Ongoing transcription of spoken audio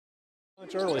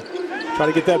points early. Try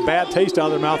to get that bad taste out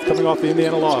of their mouth coming off the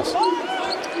Indiana loss.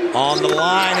 On the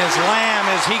line is Lamb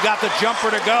as he got the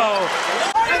jumper to go.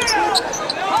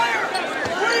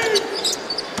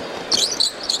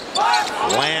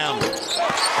 Lamb.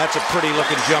 That's a pretty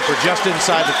looking jumper just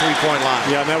inside the three-point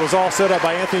line. Yeah, and that was all set up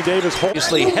by Anthony Davis.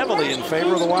 Obviously heavily in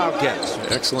favor of the Wildcats.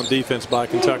 Excellent defense by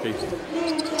Kentucky.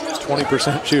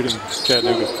 20% shooting,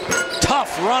 Chattanooga.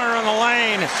 Tough runner in the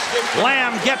lane.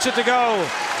 Lamb gets it to go,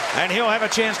 and he'll have a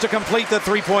chance to complete the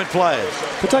three-point play.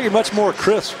 Kentucky much more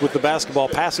crisp with the basketball,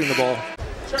 passing the ball.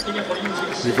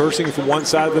 Reversing from one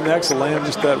side to the next. Lamb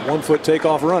just that 1 foot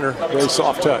takeoff runner. Very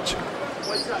soft touch.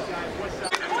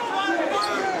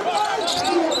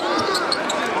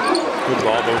 Good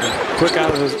ball movement. Quick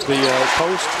out of the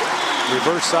post.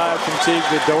 Reverse side from Teague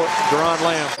to Doron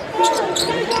Lamb.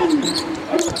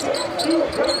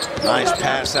 Nice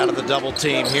pass out of the double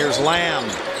team. Here's Lamb.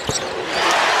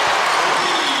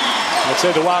 I'd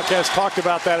say the Wildcats talked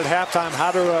about that at halftime,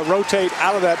 how to rotate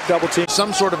out of that double team.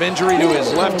 Some sort of injury to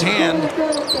his left hand,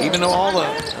 even though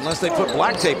unless they put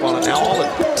black tape on it now, all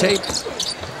the tape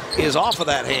is off of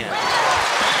that hand.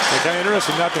 It's kind of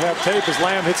interesting not to have tape as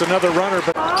Lamb hits another runner.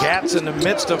 But Cats in the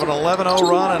midst of an 11-0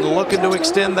 run and looking to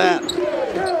extend that.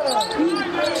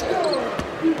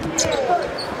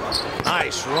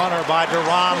 Nice runner by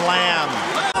Doron Lamb.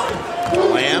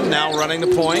 Lamb now running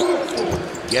the point.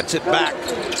 Gets it back.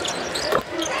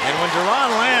 And when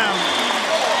Doron Lamb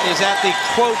is at the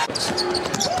quote.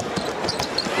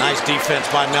 Nice defense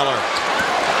by Miller.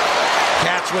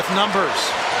 Cats with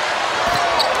numbers.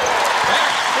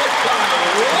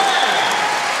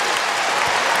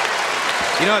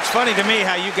 You know, it's funny to me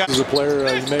how you got. As a player,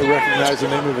 you may recognize the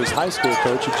name of his high school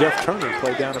coach, Jeff Turner,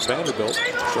 played down at Vanderbilt.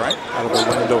 That's right. Out of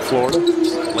Orlando, Florida.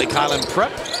 Lake Highland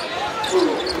Prep.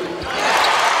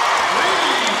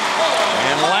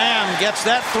 And Lamb gets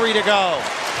that three to go.